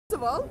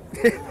all,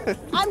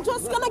 I'm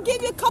just going to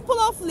give you a couple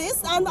of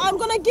lists and I'm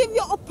going to give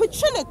you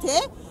opportunity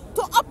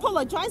to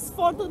apologize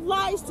for the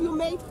lies you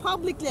made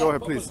publicly. Go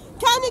ahead, please.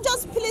 Can you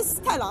just please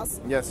tell us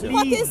Yes.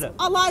 what is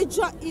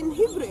Elijah in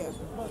Hebrew?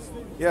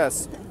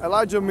 Yes,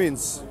 Elijah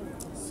means...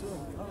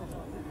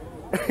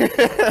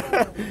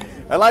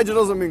 Elijah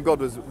doesn't mean God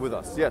was with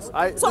us. Yes.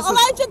 So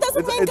Elijah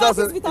doesn't mean God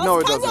is with us. No,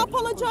 it Can doesn't. you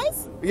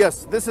apologize?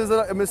 Yes, this is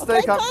a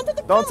mistake.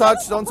 Okay, don't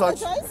touch, don't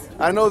touch. Apologize.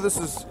 I know this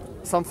is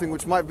something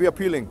which might be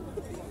appealing.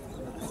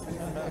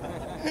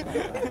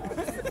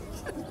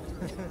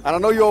 And I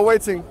know you're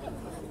waiting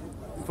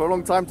for a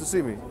long time to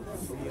see me.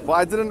 But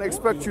I didn't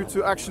expect you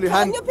to actually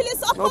Can you please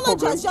No problem.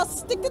 apologize? Just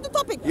stick to the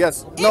topic.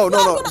 Yes. If No. you're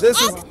gonna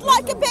This act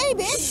like a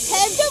baby,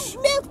 have the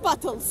milk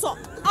bottle. So,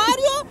 are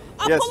you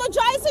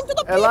apologizing to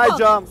the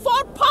people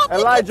for publicly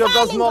Elijah does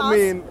telling not us?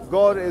 mean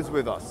God is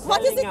with us.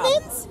 What does it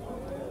mean?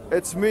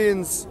 It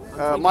means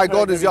my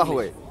God is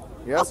Yahweh.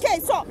 Yes. Okay,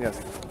 so Yes.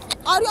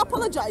 are you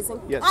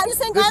apologizing? Yes. Are you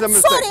saying This is a I'm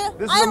mistake. sorry?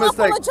 This is I a am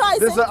mistake.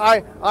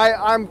 apologizing.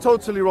 I'm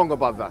totally wrong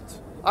about that.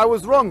 I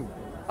was wrong.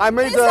 I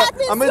made That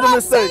means a you are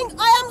mistake. saying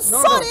I am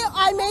sorry.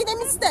 I made a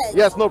mistake.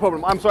 Yes, no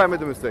problem. I'm sorry I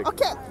made a mistake.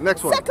 Okay.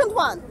 Next one. Second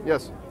one.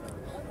 Yes.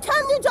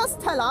 Can you just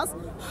tell us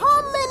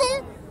how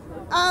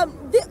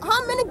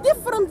many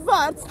different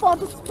words for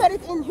the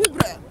spirit in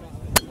Hebrew?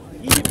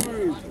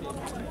 Hebrew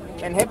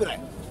and Hebrew.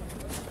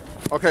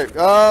 Okay.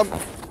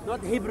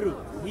 Not Hebrew.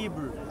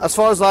 Hebrew. As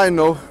far as I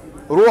know,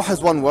 Ruah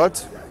is one word.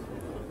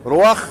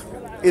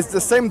 Ruah is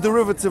the same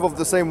derivative of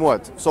the same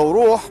word. So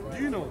Ruah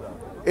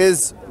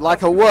is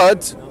like a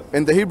word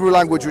in the Hebrew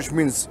language which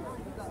means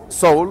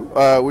soul,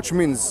 which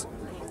means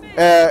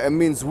air, it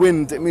means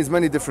wind, it means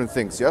many different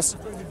things, yes?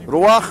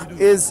 Ruah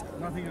is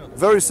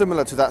very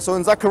similar to that. So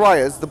in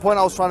Zacharias, the point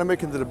I was trying to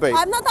make in the debate...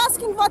 I'm not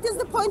asking what is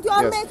the point you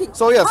are Yes. making.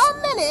 So yes. How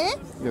many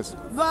Yes.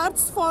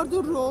 words for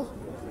the Ruah?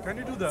 Can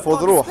you do that? For the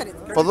For the Ruah. spirit.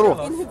 For the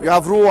Ruah. You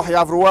have Ruah, you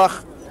have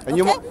Ruach, and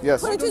you... Okay?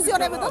 Yes. Which is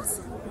your evidence?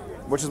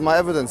 Which is my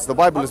evidence. The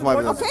Bible is my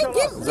evidence. Okay,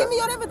 give me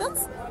your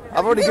evidence.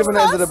 I've already Which given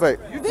it in the verse?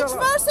 debate. Which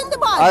verse in the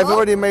Bible? I've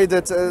already made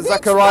it. Which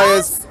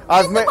Zacharias. verse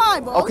I've in the made.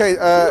 Bible, Okay.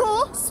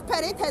 Ruah,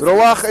 spirit has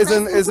Ruach been is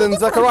in expressed two different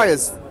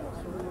Zacharias,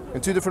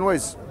 in two different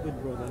ways.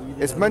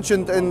 It's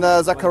mentioned in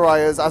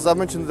Zacharias, as I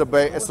mentioned in the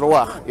debate. It's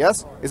Ruach.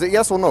 Yes? Is it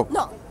yes or no?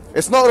 No.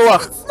 It's not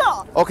Ruach. It's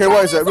not. Okay,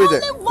 what is it? Read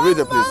it. Read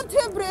it, please. Read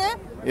it, please.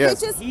 Yes.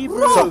 Which is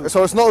Hebrew. Ruah.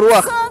 So it's not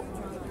Ruach. So,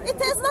 it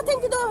has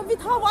nothing to do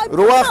with how I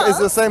Ruach is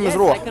the pronounce. same as Yes, I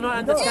Ruach. cannot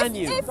understand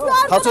you. If you are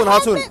gonna Hatun,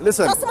 help me- Hatun,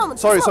 listen. Just a moment,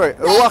 Sorry, just a sorry.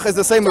 moment. Ruach is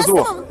the same as Just a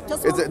Ruach. moment,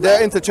 just a moment. They're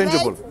Wait,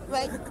 interchangeable.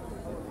 Wait.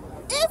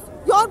 If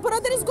your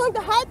brother is going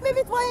to help me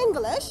with my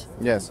English,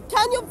 Yes.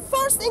 can you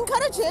first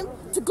encourage him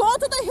to go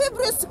to the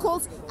Hebrew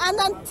schools and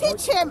then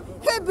teach him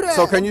Hebrew?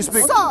 So can you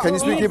speak? So, Can you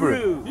speak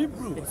Hebrew?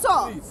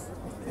 So,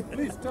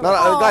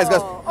 No, guys.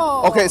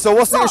 Oh. Okay, so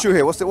what's the So, issue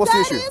here? What's the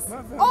there issue? is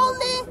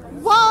only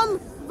one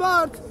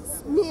word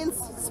means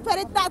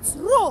spirit. That's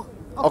Ruah.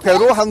 Okay,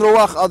 Ruach and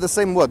Ruach are the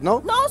same word, no?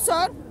 No,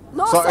 sir.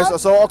 No, So- sir.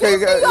 so, okay,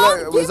 Give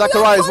me with your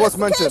Zacharias, what's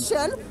mentioned?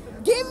 qualification.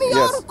 Give me Yes,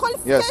 your yes.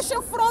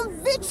 qualification from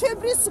which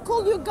Hebrew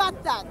school you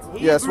got that.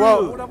 Yes,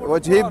 well,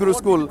 what Hebrew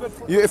school?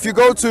 If you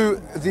go to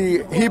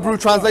the Hebrew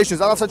translations,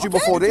 I've said to you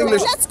before, the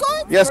English. Let's go.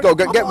 Yes, go.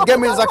 Get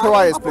me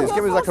Zacharias, please.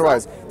 Give me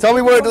Zacharias. Tell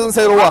me where it doesn't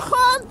say Ruach.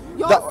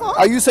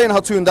 Are you saying,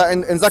 Hatun, that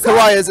in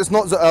Zacharias it's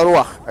not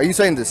Ruach? Are you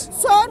saying this?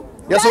 Sir,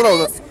 Yes or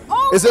no?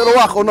 Is it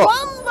Ruach or not?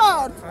 One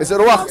word. Is it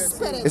Ruach? of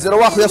spirit Is it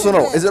Ruach? in Yes or no?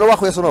 Hebrew. Is it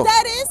Ruach? Yes or no?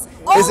 There is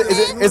Is it- is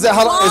it- only is it-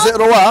 is it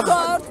one Ruach?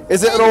 word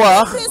Is it in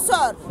Ruach? Hebrew,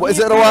 sir. What, is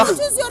it Which Ruach?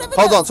 is your evidence?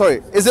 Hold on,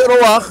 sorry. Is it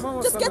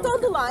Ruach? Just get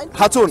on the line.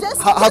 Hatun,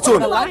 Just Ha- get on Hatun.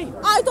 the line.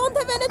 I don't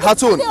have anything,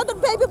 Hatun. any other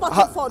baby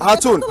bottle for you. Get on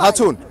Hatun, the line.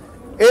 Hatun.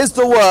 Is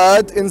the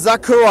word in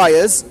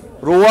Zacharias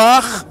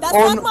Ruach That's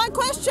on? not my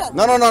question.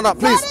 No.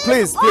 Please, That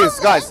is please,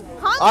 guys. only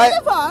how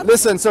many words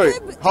Listen. Sorry,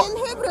 in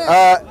Hebrew.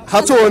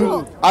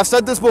 Hatun. I've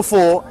said this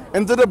before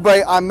in the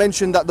debate. I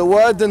mentioned that the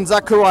word in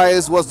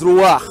Zacharias was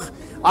Ruach.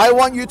 I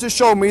want you to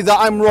show me that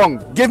I'm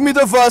wrong. Give me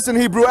the verse in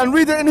Hebrew and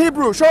read it in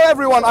Hebrew. Show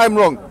everyone I'm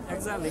wrong.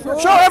 Exactly.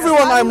 Show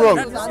everyone I'm wrong.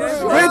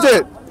 Read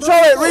it. Show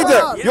it. Read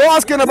it. You're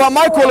asking about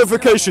my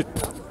qualification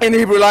in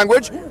Hebrew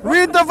language.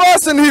 Read the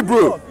verse in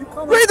Hebrew.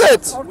 Read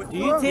it. Do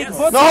you take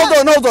No,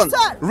 hold on.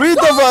 Sir, Read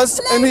the don't verse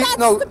play in that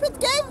no. stupid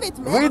game with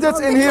me. Read it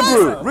in Because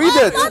Hebrew. Read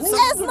it. I'm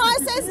not as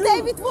nice as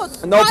David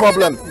Wood. No I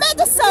problem. have a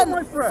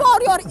medicine for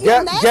your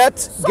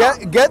illness.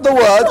 Get the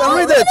word and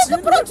read it.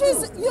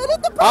 You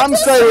need to I'm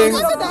produce saying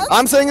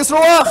evidence it's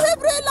Ruach. in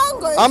Hebrew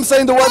language. I'm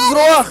saying the word is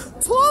There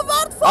Ruach. two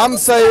words for I'm the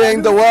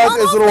saying the word One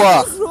is of them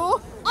Ruach. is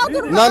Ruah,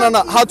 other No. word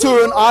is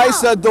Hatun, I Ruah.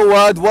 said the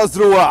word was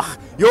Ruach.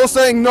 You're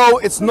saying no,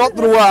 it's not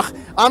Ruach.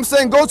 I'm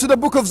saying go to the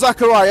book of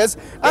Zacharias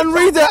and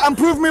read it and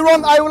prove me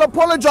wrong. I will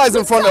apologize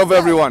in front of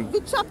everyone.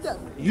 Which chapter?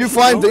 You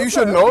find that you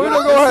should know.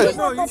 Go ahead.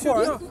 No, you should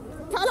know.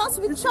 Tell us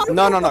which chapter.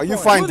 No, you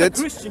find You're it.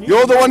 the Christian,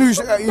 You're the one who's...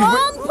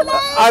 Don't play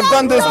I've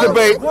done this that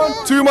debate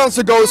game. 2 months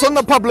ago. It's on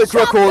the public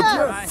Chapter. record.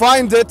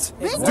 Find it.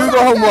 Do the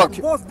homework.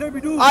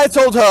 I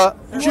told her,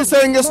 she's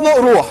saying it's not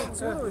ruah.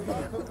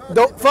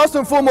 First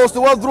and foremost,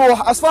 the word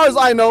ruah, as far as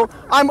I know,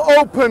 I'm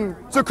open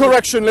to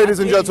correction, ladies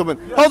and gentlemen.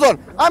 Hold on,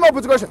 I'm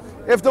open to correction.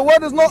 If the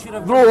word is not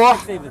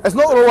ruah, it's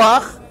not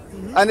ruah,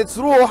 and it's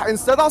ruah,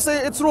 instead I'll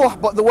say it's ruah,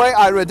 but the way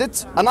I read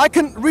it, and I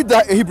can read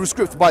the Hebrew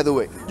script, by the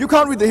way. You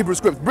can't read the Hebrew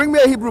script. Bring me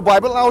a Hebrew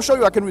Bible and I'll show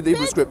you I can read the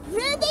Hebrew script.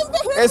 Reading the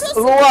Hebrew It's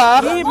script.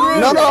 ruah.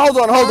 No,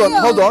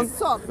 hold on.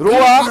 Stop.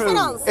 Ruah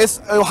Reference.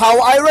 is how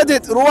I read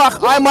it. Ruah.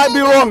 I might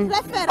be wrong.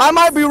 I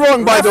might be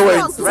wrong, by the way.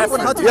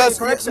 Yes.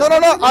 No.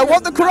 I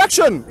want the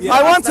correction.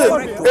 I want it.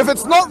 If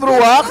it's not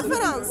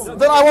ruah,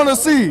 then I want to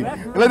see,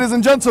 ladies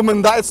and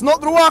gentlemen, that it's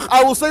not ruah.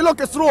 I will say, look,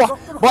 it's ruah.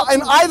 But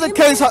in either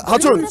case,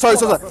 Hatun, sorry.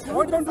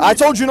 I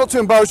told you not to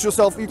embarrass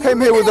yourself. You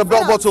came here with a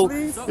belt bottle.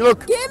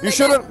 Look, you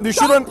shouldn't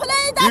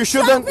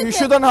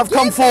have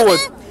come forward.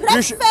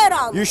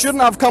 You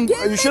shouldn't have come.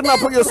 You shouldn't have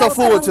put yourself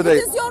forward today.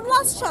 This is your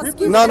last chance.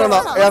 No.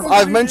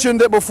 I've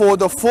mentioned it before.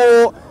 The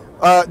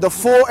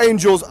four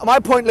angels. My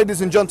point,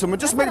 ladies and gentlemen,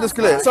 just make this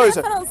clear. Sorry,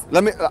 sir.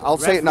 I'll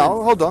say it now.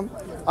 Hold on.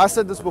 I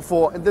said this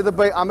before in the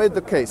debate. I made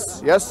the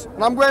case. Yes,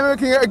 and I'm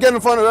making it again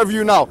in front of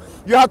you now.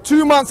 You had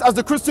 2 months as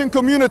the Christian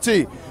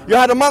community. You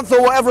had a month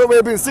or whatever it may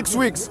have been, 6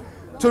 weeks,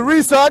 to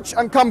research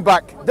and come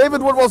back.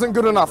 David Wood wasn't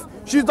good enough.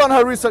 She's done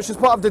her research. She's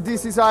part of the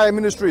DCCI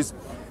ministries.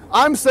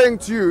 I'm saying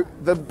to you,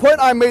 the point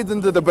I made in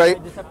the debate,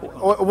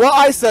 what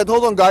I said,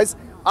 hold on guys,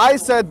 I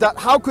said that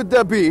how could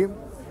the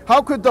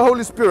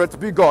Holy Spirit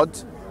be God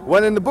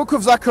when in the book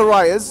of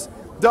Zacharias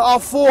there are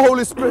four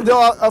Holy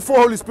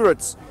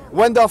Spirits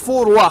when there are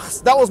 4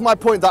 ruachs. That was my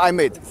point that I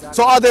made.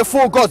 So are there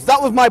 4 gods?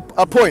 That was my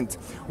point.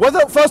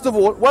 First of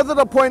all, whether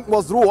the point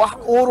was ruah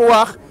or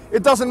ruach,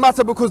 it doesn't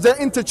matter because they're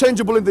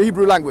interchangeable in the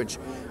Hebrew language.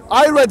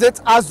 I read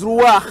it as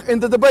ruah in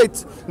the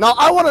debate. Now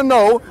I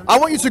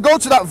want you to go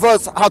to that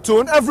verse,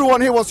 Hatun.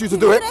 Everyone here wants you to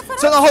do it.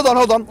 So now,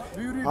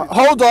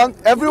 hold on.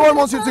 Everyone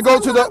wants you to go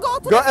to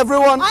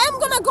everyone. I am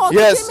gonna go.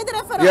 Yes, Give me the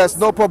reference. yes,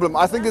 no problem.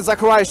 I think it's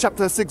Zechariah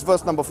chapter 6,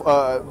 verse number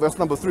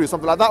 3,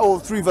 something like that, or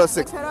 3 verse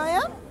 6.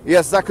 Zechariah?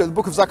 Yes, the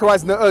book of Zechariah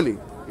is in the early.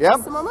 Yeah.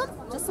 Just a moment.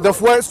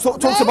 Where it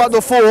talks about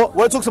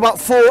where it talks about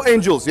 4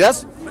 angels.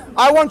 Yes.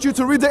 I want you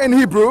to read it in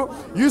Hebrew.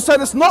 You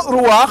said it's not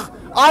ruach.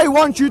 I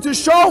want you to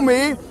show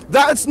me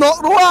that it's not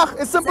ruach.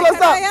 It's simple as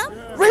that.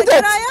 Read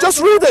it.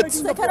 Just read it.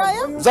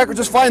 Zechariah,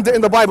 just find it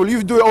in the Bible.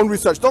 You do your own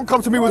research. Don't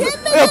come to me with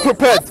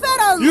ill-prepared.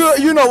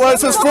 You know where it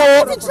says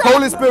 4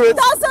 Holy Spirit,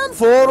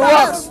 4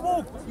 ruachs.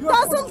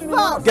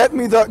 Get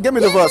me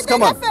the verse.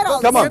 Come on.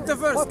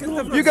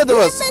 You get the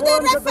verse.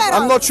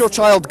 I'm not your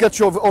child. Get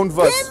your own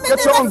verse.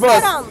 Get your own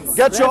verse.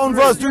 Get your own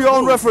verse. Do your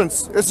own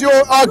reference. It's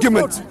your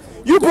argument.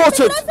 You brought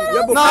it.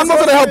 No, I'm not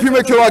going to help you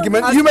make your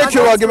argument. You make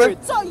your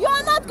argument. So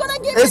you're not going to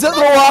give Is it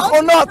ruach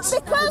or not?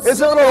 Is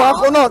it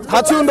ruach or not?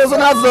 Hatun doesn't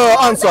have the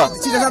answer.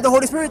 She doesn't have the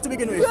Holy Spirit to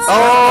begin with.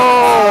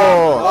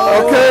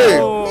 Oh, okay.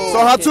 So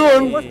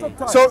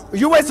Hatun, so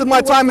you wasted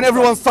my time and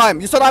everyone's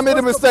time. You said I made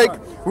a mistake.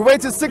 We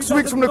waited 6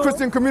 weeks from the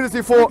Christian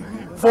community for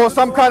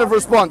some kind of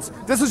response.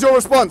 This is your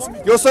response.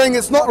 You're saying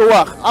it's not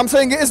ruach. I'm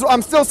saying it is.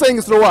 I'm still saying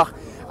it's ruach.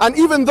 And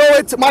even though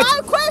it might...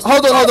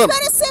 Hold on.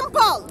 Very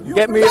simple.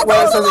 Get me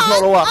where it says it's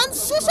not ruach. And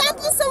shush and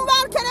listen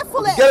very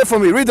carefully. Get it for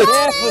me. Read it.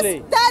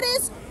 That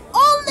is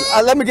only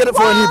let me get it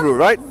for in Hebrew,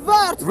 right?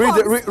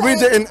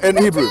 Read it in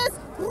Hebrew.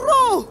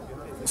 Ruh.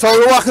 So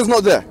ruach is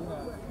not there.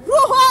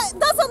 Ruah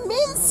doesn't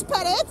mean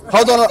spirit.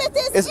 Hold on.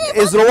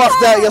 Is ruach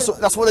there? Yes,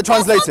 that's what they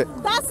translate it.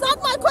 That's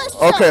not my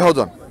question. Okay, hold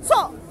on. So,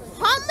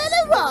 how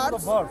many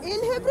words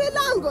in Hebrew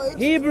language?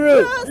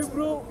 Hebrew.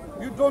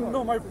 You don't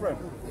know, my friend.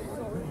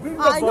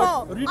 I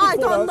know. I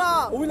don't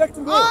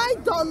know. I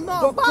don't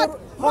know. But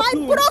my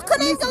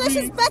broken English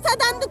is better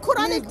than the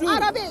Quranic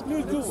Arabic.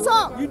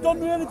 So, you don't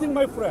know anything,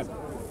 my friend.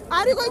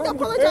 Are you going to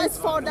apologize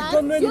for that?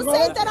 You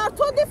say there are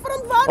 2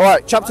 different words. All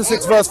right, chapter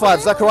 6, verse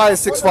 5. Zechariah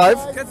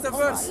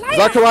 6:5.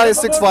 Zechariah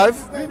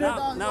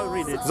 6:5. Now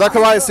read it.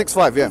 Zechariah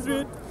 6:5.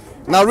 Yeah.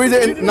 Now read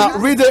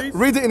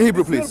it in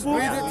Hebrew, please.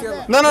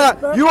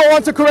 No. You all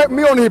want to correct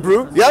me on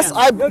Hebrew? Yes,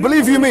 I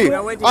believe you me.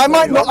 I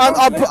might not.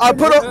 I'll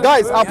put it,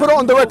 guys. I'll put it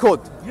on the record.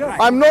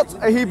 I'm not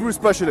a Hebrew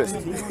specialist,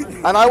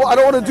 and I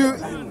don't want to do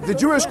the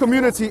Jewish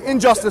community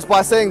injustice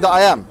by saying that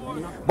I am.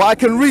 But I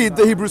can read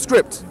the Hebrew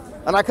script,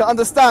 and I can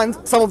understand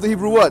some of the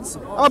Hebrew words.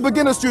 I'm a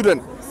beginner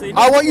student.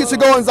 I want you to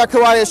go in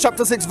Zechariah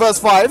chapter 6, verse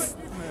 5,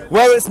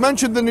 where it's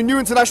mentioned in the New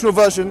International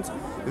Version.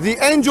 The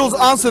angels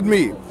answered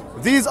me.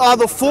 These are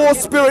the 4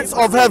 spirits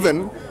of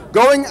heaven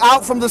going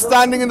out from the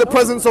standing in the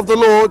presence of the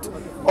Lord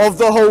of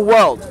the whole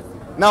world.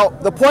 Now,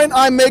 the point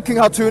I'm making,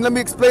 Hatun, let me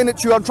explain it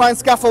to you. I'll try and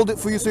scaffold it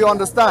for you so you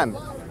understand.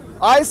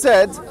 I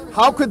said,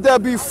 how could there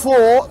be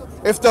 4?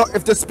 If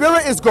the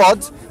spirit is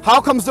God,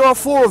 how comes there are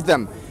 4 of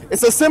them?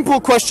 It's a simple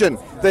question.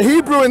 The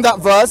Hebrew in that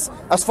verse,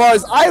 as far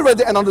as I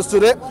read it and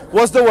understood it,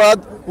 was the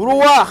word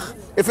ruach.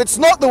 If it's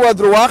not the word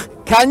ruach,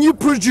 can you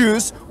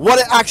produce what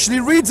it actually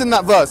reads in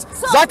that verse?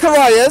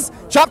 Zechariah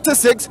chapter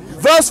 6,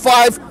 verse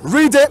 5,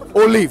 read it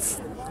or leave.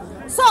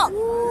 So,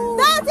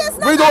 that is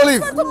not Read or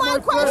leave. answer to my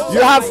question.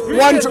 You have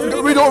one,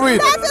 read or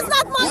read. That is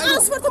not my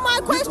answer to my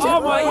question.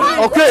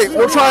 Okay,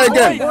 we'll try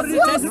again.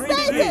 You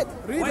stated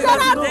there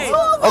are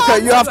two Okay,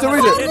 you have to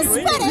read it. for the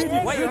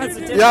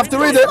Spirit. You have to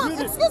read it.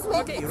 Excuse me.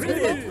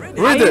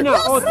 Read it. You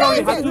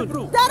stated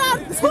there are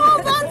two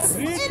words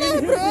in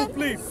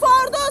Hebrew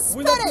for the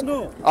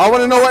Spirit. I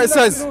want to know what it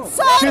says.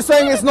 She's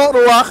saying it's not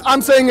Ruach,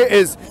 I'm saying it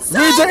is.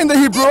 Read it in the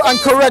Hebrew and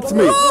correct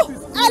me.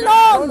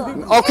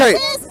 Alone. Okay,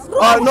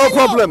 no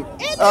problem.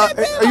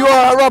 You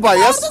are a rabbi,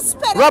 yes?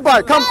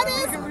 Rabbi, come.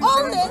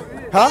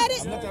 Huh?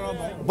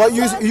 But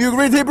you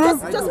read Hebrew?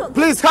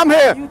 Please come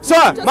here.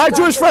 Sir, my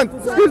Jewish friend,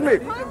 excuse me.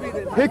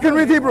 He can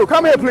read Hebrew.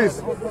 Come here,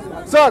 please.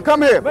 Sir,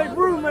 come here.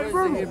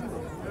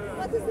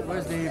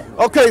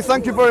 Okay,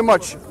 thank you very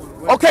much.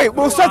 Okay,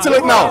 we'll settle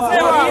it now.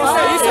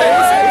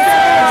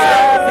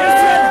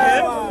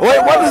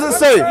 Wait, what does it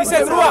say? He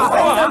said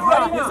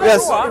Ruah.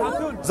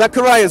 Yes.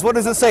 Zacharias, what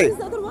does it say?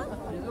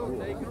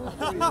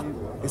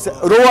 He said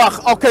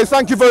Ruach. Okay,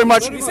 thank you very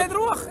much. He said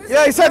Ruah.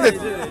 Yeah, he said it.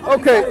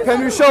 Okay,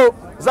 can you show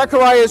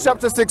Zacharias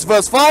chapter 6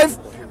 verse 5?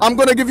 I'm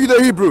going to give you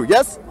the Hebrew,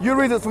 yes? You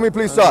read it for me,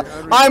 please, sir.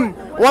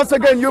 Once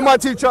again, you're my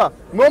teacher.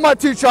 You're my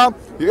teacher,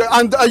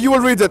 and you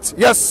will read it.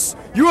 Yes,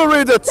 you will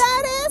read it.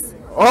 That is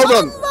Hold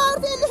on. one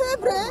word in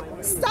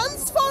Hebrew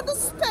stands for the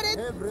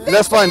Spirit.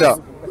 Let's find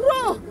out.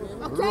 Ruah.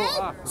 Okay?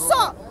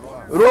 So,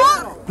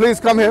 Ruach, please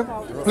come here.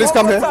 Please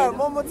come here.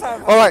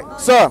 All right,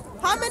 sir.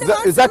 how many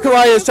words?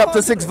 Zacharias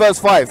chapter 6 verse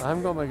 5.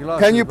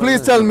 Can you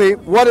please tell me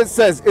what it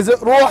says? Is it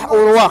Ruah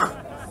or Ruach?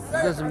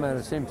 It doesn't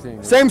matter, same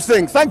thing. Same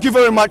thing. Thank you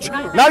very much.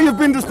 Now you've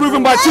been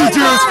disproven by 2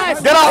 Jews.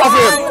 Get out of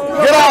here.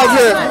 Get out of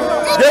here.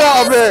 Get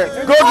out of here.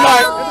 Good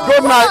night.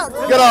 Good night.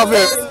 Get out of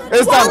here.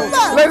 It's done.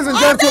 Ladies and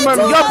gentlemen.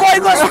 Your boy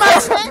got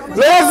smashed.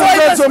 Ladies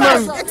and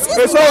gentlemen.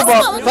 It's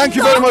over. Thank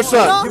you very much,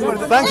 sir.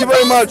 Thank you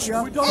very much.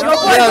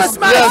 Yes,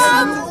 yes.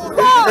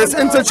 It's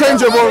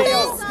interchangeable.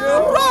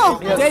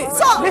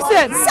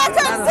 Listen.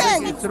 Second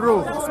thing. It's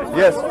Ruh.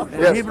 Yes,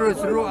 yes. Hebrew is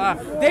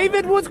Ruah.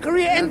 David Wood's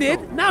career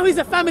ended. Now he's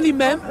a family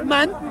man.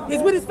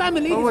 He's with his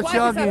family. What you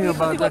arguing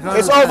about?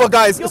 It's over,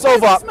 guys. It's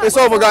over. It's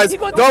over, guys.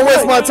 Don't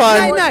waste my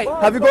time.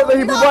 Have you got the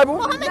Hebrew Bible?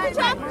 Mohammed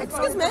Hijab,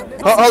 excuse me.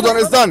 Hold on,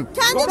 it's done.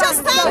 Can you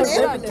just tell me?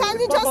 Can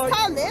you just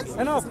tell me?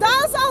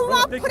 Does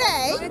Allah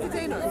pray?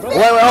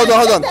 Wait,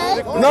 hold on.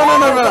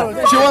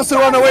 No. She wants to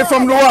run away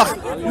from Ruach.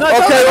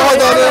 Okay,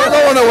 hold on.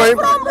 Don't run away.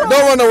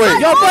 Don't run away.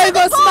 Your boy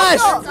got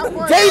smashed.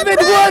 David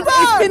Wood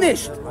is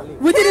finished.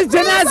 We did his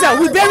janaza.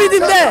 We buried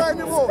him there.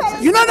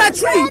 You know that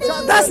tree?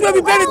 That's where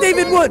we buried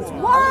David Wood.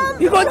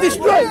 He got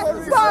destroyed.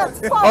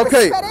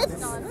 Okay.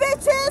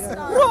 Which is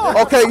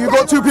Ruah. Okay, you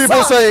got 2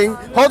 people saying,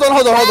 hold on.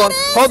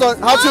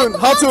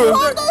 Hatun.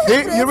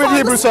 You read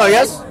Hebrew, sir,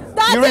 yes?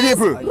 You read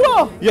Hebrew?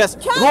 Yes.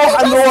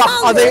 Ruah and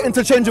Ruach, are they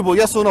interchangeable,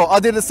 yes or no?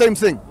 Are they the same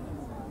thing?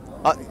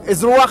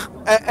 Is Ruach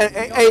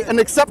an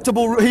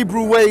acceptable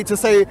Hebrew way to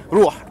say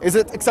Ruah? Is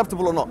it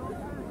acceptable or not?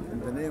 In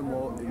the name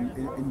of,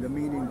 in the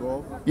meaning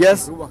of.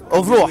 Yes,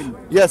 of Ruah.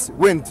 Yes,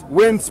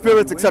 wind,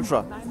 spirit,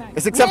 etc.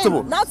 It's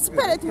acceptable. Not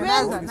spirit,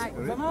 wind.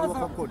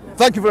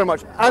 Thank you very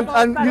much.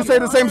 And you say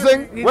the same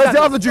thing? Where's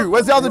the other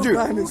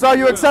Jew? So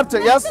you accept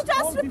it, yes?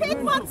 Just repeat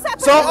what's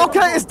happening. So,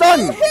 okay, it's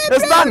done.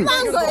 It's done.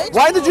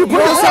 Why did you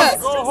put yourself...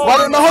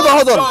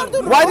 Hold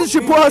on. Why did she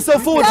put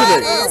herself forward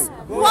today?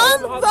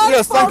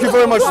 Yes, thank you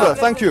very much, sir.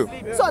 Thank you.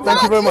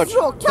 Thank you very much.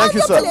 Thank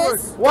you, sir.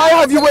 Why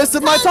have you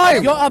wasted my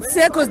time? You're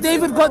upset because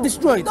David got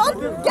destroyed.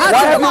 Why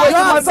have you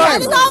wasted my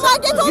time?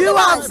 You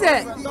are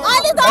upset.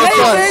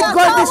 fine. David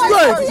got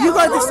destroyed. You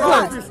got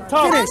destroyed.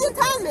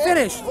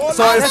 Finish.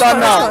 So it's done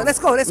now. Let's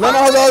go. No,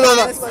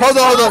 hold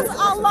on.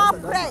 Allah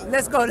pray.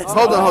 Let's go.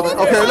 Hold on.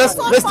 Okay, let's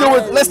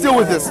deal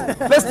with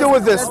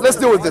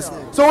this.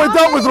 So we're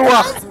done with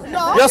Ruah.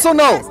 Yes or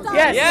no?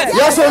 Yes.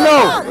 Yes or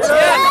no?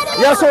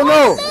 Yes or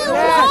no?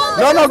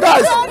 No,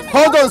 guys.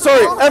 Hold on,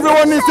 sorry.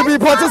 Everyone needs to be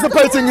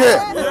participating here.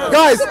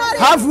 Guys,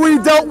 have we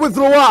dealt with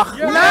Ruah?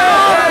 No.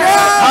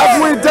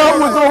 Have we dealt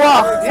with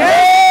Ruah?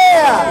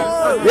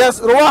 Yeah. Yes,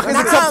 Ruah is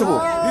acceptable.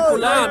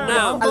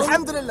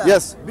 Alhamdulillah.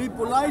 Yes. Be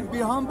polite, be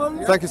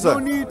humble. Thank you, sir. No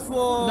need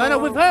for. No,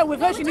 with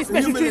her, she needs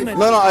special treatment.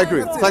 No, I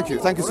agree. Thank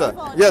you, sir.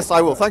 Yes,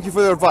 I will. Thank you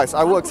for your advice.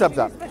 I will accept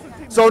that.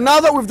 So now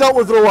that we've dealt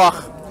with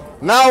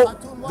Ruah, now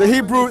the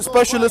Hebrew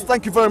specialist,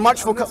 thank you very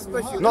much for...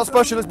 Not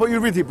specialist, but you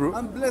read Hebrew.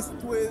 I'm blessed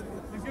with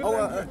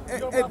our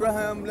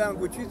Abraham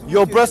language.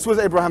 You're blessed with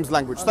Abraham's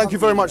language. Thank you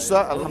very much, sir.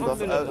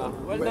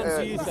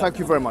 Alhamdulillah. Thank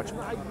you very much.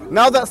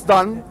 Now that's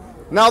done.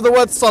 Now the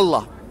word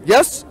salah.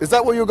 Yes? Is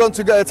that what you're going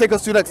to take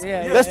us to next?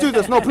 Let's do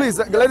this. No, please,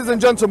 ladies and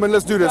gentlemen,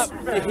 let's do this.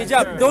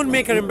 Hijab, don't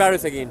make her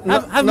embarrassed again.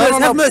 Have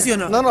mercy on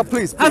her. No,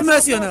 please. Have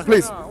mercy on her.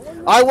 Please.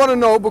 I want to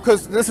know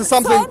because this is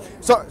something.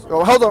 So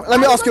hold on. Let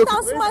me ask you.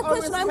 I'm going to answer my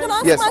question. I'm going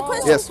to Yes, answer my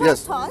question yes,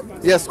 first time.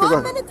 yes, go How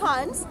ahead. many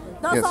times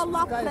does Yes.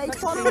 Allah pray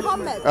for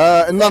Muhammad?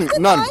 50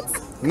 None. times?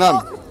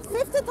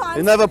 50 times.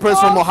 He never prays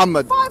for or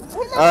Muhammad.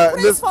 He never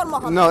prays for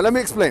Muhammad. No, let me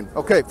explain.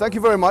 Okay, thank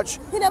you very much.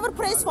 He never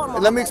prays for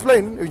Muhammad. Let me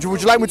explain.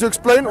 Would you like me to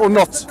explain or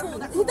not?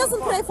 He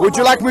doesn't pray for Would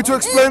you like me to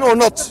explain or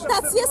not?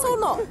 That's yes or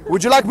no.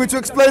 Would you like me to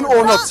explain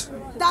or not?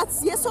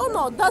 That's yes or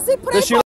no. Does he pray Does she for